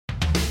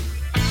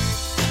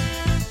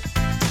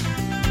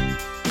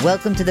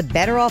Welcome to the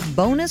Better Off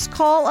bonus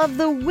call of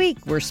the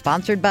week. We're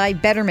sponsored by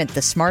Betterment,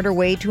 the smarter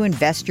way to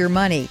invest your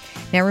money.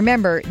 Now,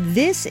 remember,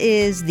 this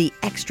is the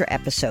extra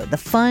episode, the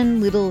fun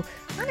little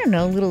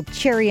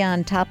cherry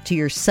on top to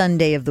your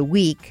Sunday of the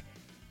week.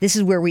 This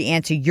is where we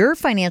answer your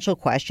financial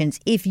questions.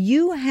 If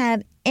you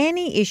have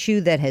any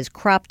issue that has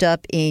cropped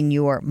up in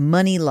your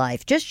money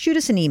life, just shoot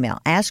us an email.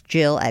 Ask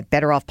Jill at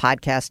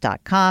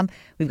betteroffpodcast.com.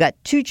 We've got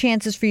 2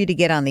 chances for you to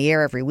get on the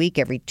air every week,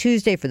 every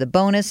Tuesday for the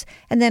bonus.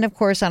 And then, of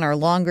course, on our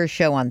longer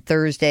show on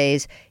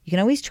Thursdays, you can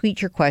always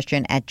tweet your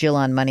question at Jill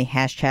on Money,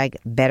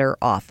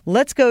 #BetterOff.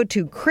 Let's go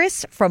to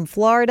Chris from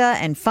Florida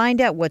and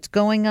find out what's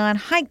going on.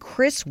 Hi,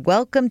 Chris.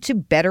 Welcome to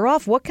Better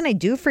Off. What can I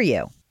do for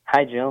you?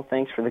 Hi, Jill.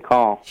 Thanks for the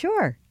call.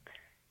 Sure.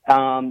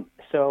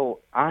 So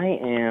I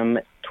am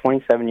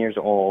 27 years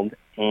old,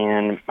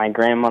 and my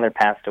grandmother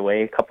passed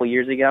away a couple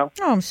years ago.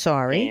 Oh, I'm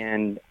sorry.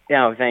 And,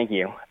 thank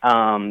you.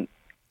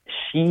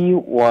 She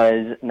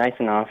was nice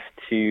enough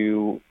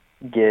to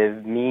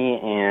give me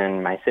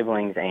and my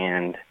siblings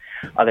and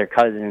other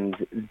cousins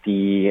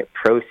the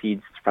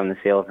proceeds from the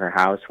sale of her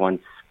house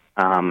once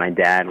my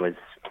dad was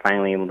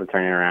finally able to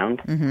turn it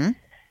around. Mm-hmm.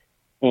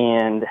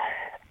 And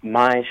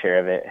my share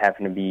of it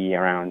happened to be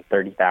around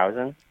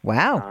 $30,000.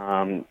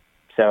 Wow.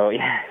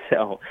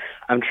 So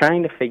I'm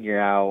trying to figure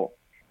out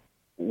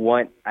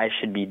what I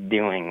should be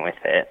doing with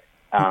it.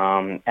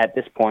 At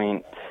this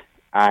point,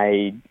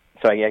 I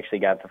actually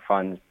got the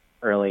funds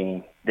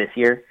early this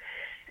year,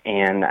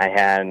 and I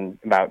had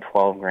about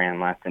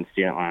 $12,000 left in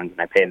student loans, and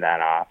I paid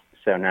that off.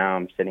 So now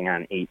I'm sitting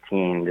on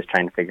 18, just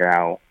trying to figure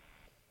out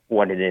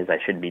what it is I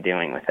should be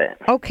doing with it.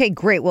 Okay,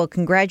 great. Well,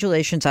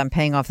 congratulations on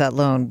paying off that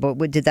loan.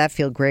 But did that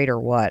feel great or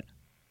what?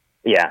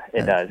 Yeah,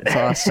 it does. That's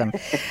awesome.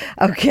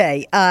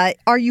 Okay.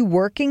 Are you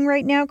working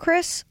right now,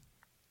 Chris?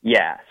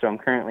 Yeah, so I'm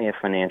currently a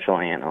financial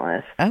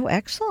analyst. Oh,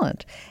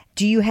 excellent.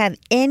 Do you have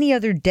any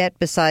other debt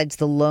besides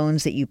the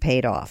loans that you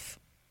paid off?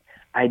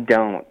 I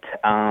don't.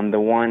 The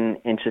one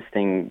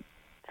interesting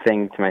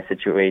thing to my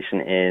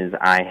situation is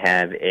I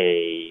have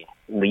a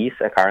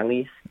car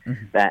lease,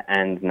 that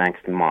ends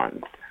next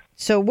month.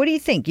 So what do you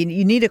think? You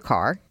need a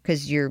car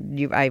because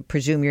I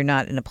presume you're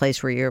not in a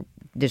place where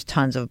there's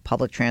tons of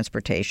public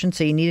transportation,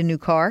 so you need a new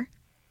car?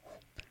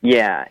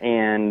 Yeah,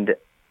 and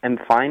I'm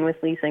fine with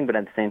leasing, but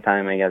at the same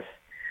time, I guess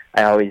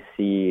I always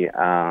see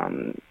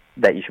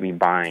that you should be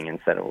buying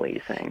instead of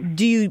leasing.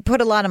 Do you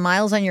put a lot of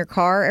miles on your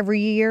car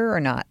every year or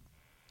not?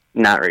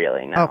 Not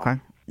really, no. Okay.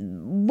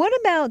 What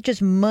about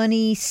just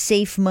money,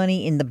 safe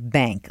money in the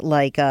bank?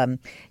 Like,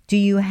 do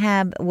you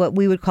have what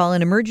we would call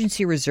an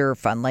emergency reserve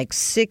fund, like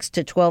 6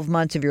 to 12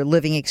 months of your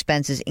living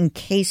expenses in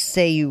case,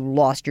 say, you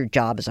lost your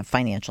job as a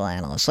financial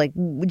analyst? Like,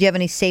 do you have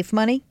any safe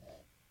money?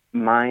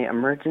 My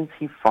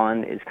emergency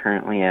fund is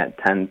currently at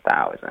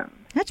 $10,000.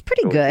 That's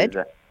pretty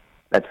good.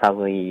 That's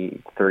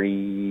probably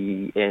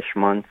 3-ish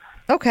months.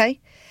 Okay.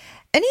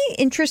 Any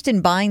interest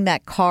in buying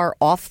that car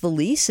off the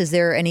lease? Is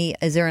there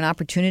an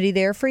opportunity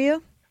there for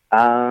you?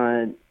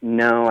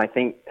 No, I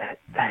think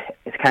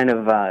it's kind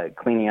of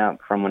cleaning up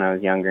from when I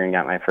was younger and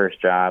got my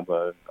first job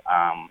of,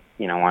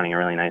 wanting a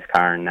really nice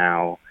car. And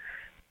now,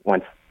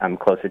 once I'm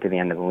closer to the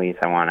end of the lease,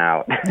 I want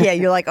out. Yeah,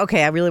 you're like,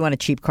 okay, I really want a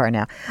cheap car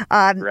now.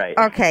 Right.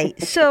 Okay,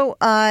 so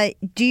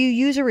do you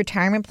use a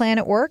retirement plan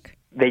at work?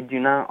 They do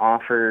not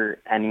offer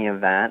any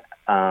of that,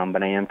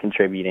 but I am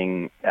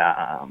contributing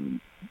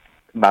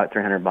about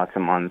 $300 a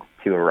month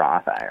to a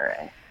Roth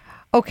IRA.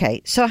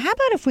 Okay, so how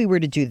about if we were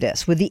to do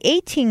this? With the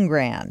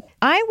 $18,000,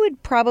 I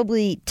would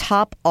probably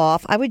top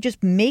off. I would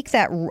just make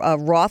that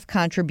Roth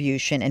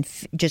contribution and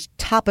just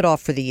top it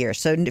off for the year.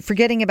 So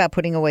forgetting about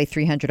putting away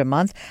 $300 a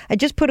month, I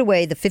just put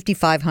away the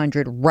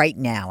 $5,500 right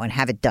now and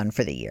have it done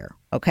for the year.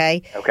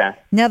 Okay? Okay.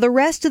 Now, the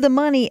rest of the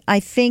money, I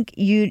think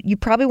you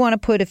probably want to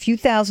put a few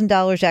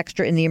 $1,000s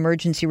extra in the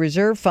emergency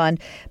reserve fund.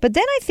 But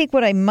then I think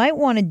what I might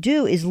want to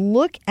do is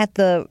look at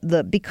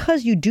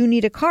because you do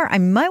need a car, I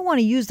might want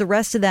to use the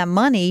rest of that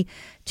money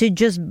to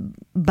just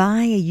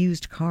buy a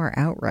used car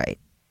outright.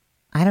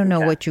 I don't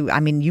know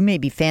you may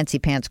be fancy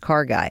pants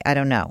car guy. I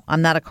don't know.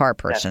 I'm not a car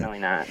person.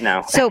 Definitely not,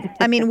 no. So,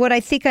 what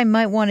I think I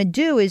might want to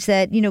do is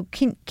that,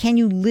 can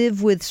you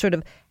live with sort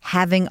of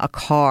having a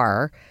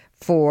car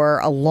for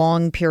a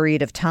long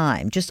period of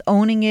time, just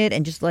owning it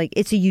and just like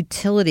it's a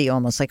utility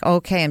almost like,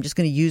 okay, I'm just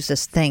going to use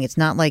this thing. It's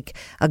not like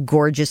a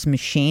gorgeous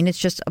machine. It's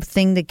just a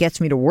thing that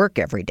gets me to work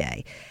every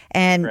day.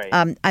 And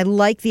right. I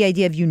like the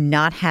idea of you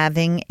not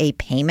having a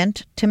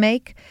payment to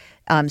make.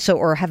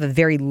 Or have a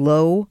very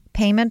low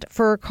payment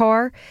for a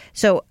car.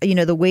 So,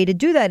 the way to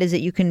do that is that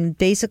you can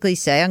basically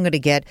say, I'm going to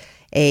get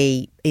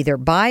either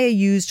buy a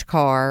used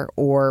car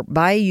or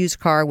buy a used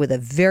car with a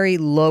very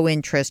low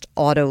interest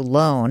auto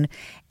loan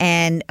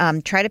and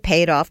try to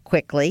pay it off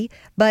quickly.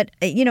 But,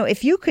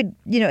 if you could,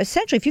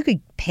 essentially, if you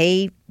could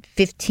pay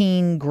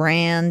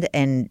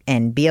 $15,000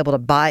 and be able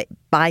to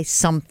buy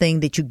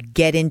something that you could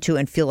get into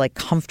and feel like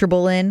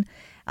comfortable in,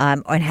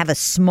 and have a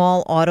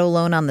small auto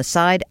loan on the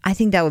side, I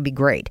think that would be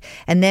great.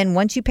 And then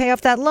once you pay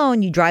off that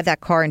loan, you drive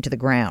that car into the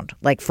ground,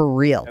 like for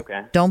real.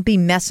 Okay. Don't be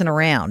messing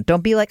around.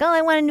 Don't be like, oh,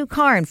 I want a new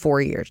car in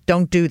 4 years.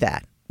 Don't do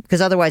that. because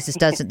otherwise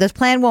this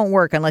plan won't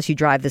work unless you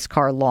drive this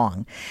car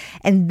long.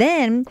 And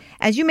then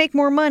as you make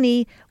more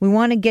money, we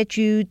want to get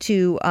you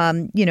to,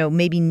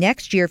 maybe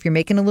next year, if you're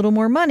making a little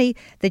more money,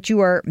 that you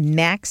are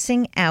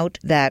maxing out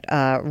that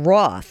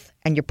Roth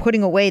and you're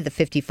putting away the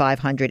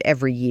 $5,500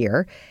 every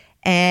year.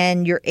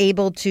 And you're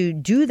able to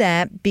do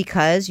that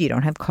because you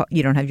don't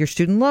have your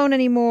student loan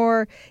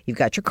anymore. You've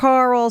got your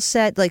car all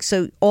set.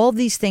 So all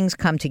these things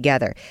come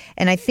together.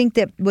 And I think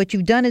that what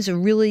you've done is a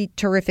really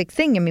terrific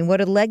thing. I mean,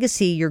 what a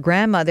legacy your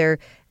grandmother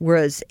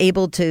was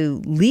able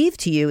to leave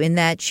to you in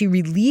that she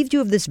relieved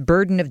you of this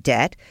burden of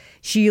debt.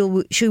 She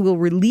will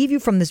relieve you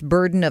from this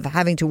burden of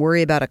having to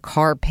worry about a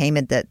car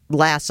payment that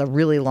lasts a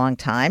really long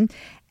time.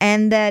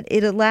 And that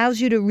it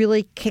allows you to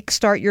really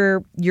kickstart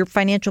your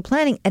financial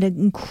planning at an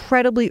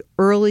incredibly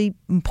early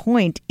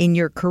point in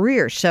your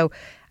career. So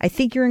I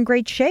think you're in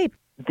great shape.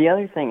 The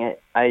other thing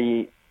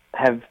I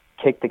have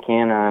kicked the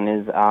can on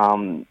is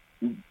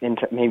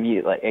maybe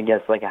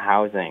a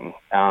housing.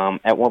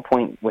 At what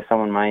point with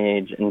someone my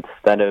age,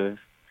 instead of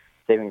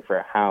saving for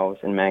a house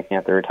and maxing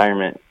out the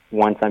retirement,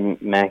 once I'm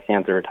maxing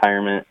out the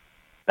retirement,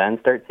 then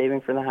start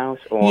saving for the house?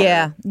 Or?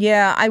 Yeah,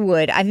 I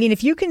would. I mean,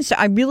 if you can,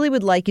 I really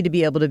would like you to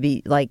be able to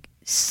be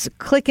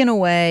clicking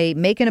away,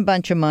 making a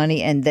bunch of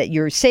money, and that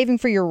you're saving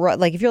for your,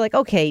 if you're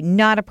okay,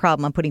 not a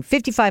problem. I'm putting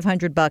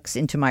 $5,500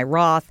 into my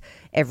Roth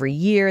every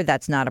year.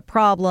 That's not a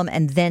problem.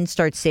 And then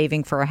start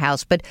saving for a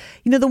house. But,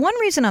 the one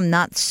reason I'm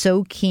not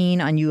so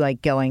keen on you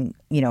going,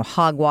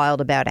 hog wild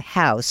about a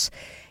house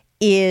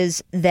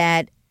is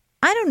that,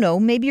 I don't know,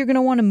 maybe you're going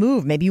to want to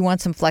move. Maybe you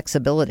want some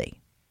flexibility.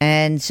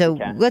 And so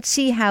Let's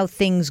see how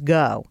things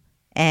go.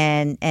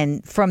 And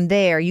from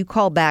there, you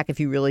call back if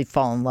you really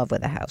fall in love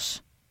with a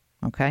house.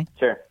 Okay?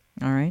 Sure.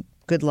 All right.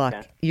 Good luck.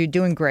 Okay. You're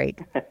doing great.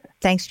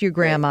 Thanks to your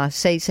grandma.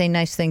 Say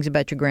nice things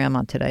about your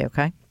grandma today,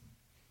 okay?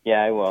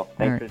 Yeah, I will.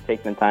 Thanks for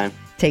taking the time.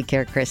 Take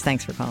care, Chris.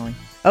 Thanks for calling.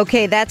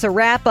 Okay, that's a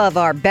wrap of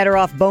our Better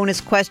Off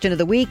bonus question of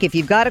the week. If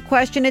you've got a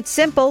question, it's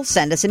simple.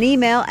 Send us an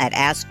email at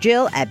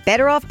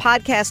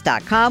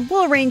askjill@betteroffpodcast.com.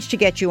 We'll arrange to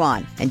get you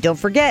on. And don't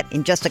forget,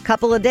 in just a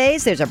couple of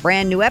days, there's a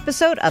brand new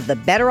episode of the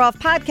Better Off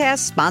Podcast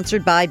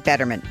sponsored by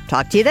Betterment.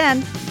 Talk to you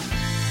then.